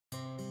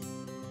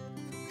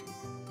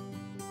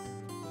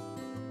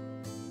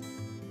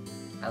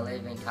I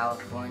live in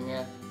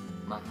California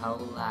my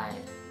whole life.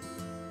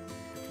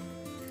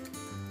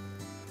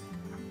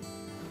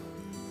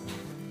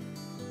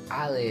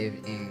 I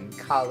lived in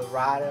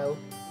Colorado,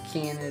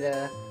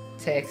 Canada,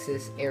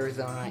 Texas,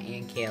 Arizona,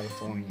 and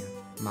California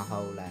my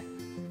whole life.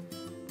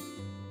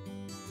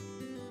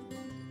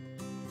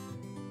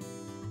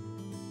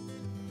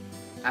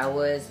 I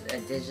was a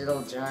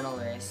digital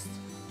journalist,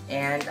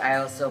 and I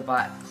also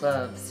bought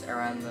clubs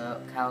around the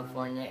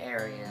California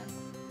area.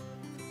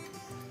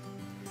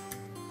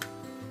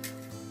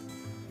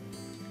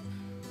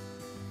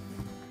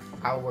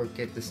 I worked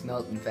at the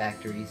smelting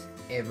factories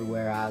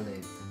everywhere I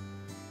lived.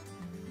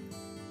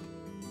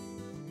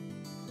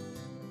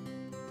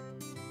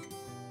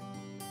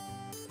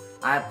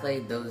 I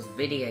played those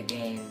video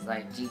games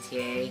like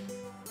GTA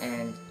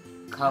and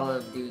Call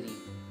of Duty.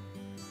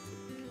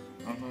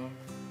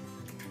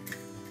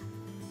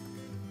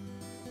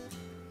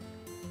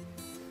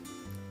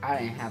 I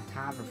didn't have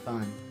time for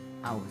fun.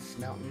 I was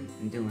smelting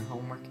and doing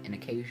homework and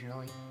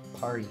occasionally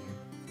partying.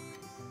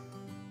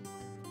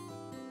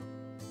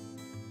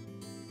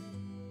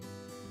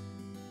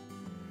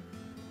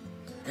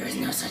 There is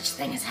no such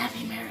thing as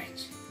happy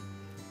marriage.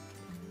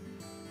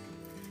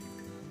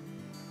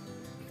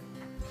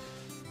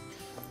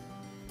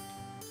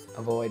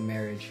 Avoid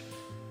marriage.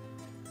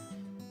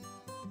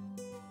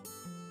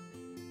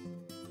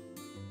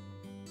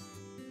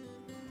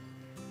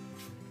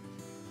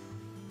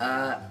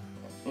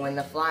 When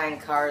the flying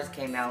cars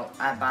came out,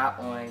 I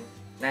bought one,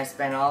 and I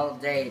spent all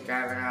day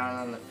driving around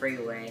on the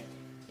freeway.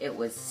 It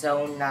was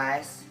so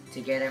nice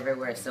to get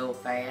everywhere so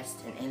fast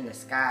and in the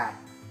sky.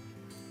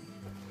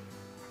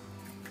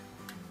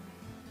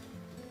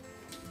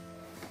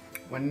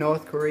 When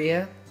North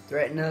Korea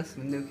threatened us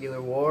with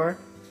nuclear war,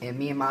 and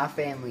me and my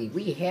family,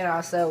 we hid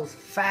ourselves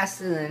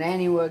faster than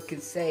anyone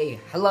could say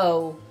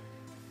hello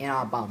in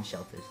our bomb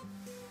shelters.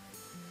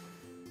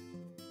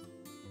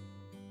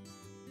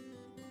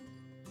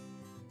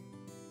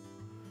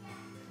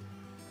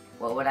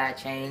 What would I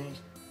change?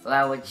 Well,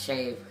 I would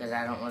shave because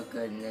I don't look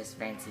good in this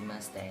fancy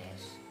mustache.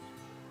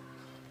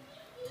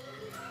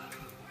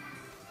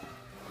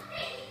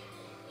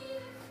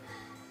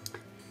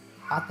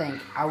 I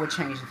think I would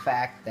change the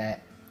fact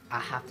that I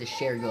have to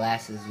share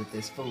glasses with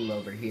this fool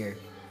over here.